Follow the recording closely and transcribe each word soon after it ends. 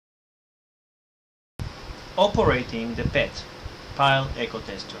Operating the PET, Pile Echo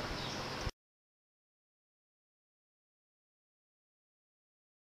Tester.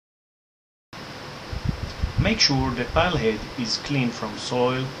 Make sure the pile head is clean from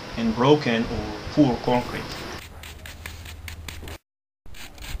soil and broken or poor concrete.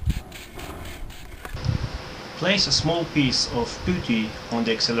 Place a small piece of putty on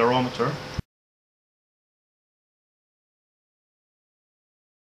the accelerometer .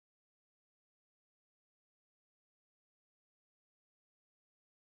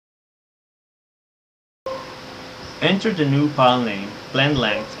 Enter the new pile name, blend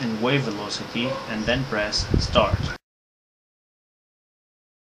length and wave velocity, and then press Start.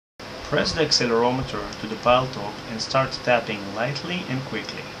 Press the accelerometer to the pile top and start tapping lightly and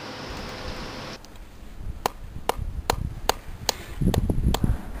quickly.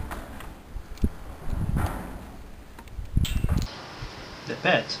 The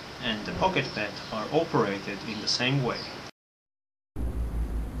PET and the pocket PET are operated in the same way.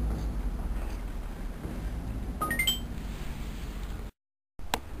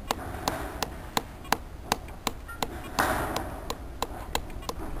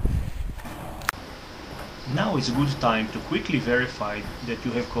 Now is a good time to quickly verify that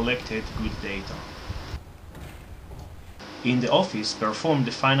you have collected good data. In the office, perform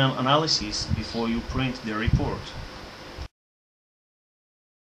the final analysis before you print the report.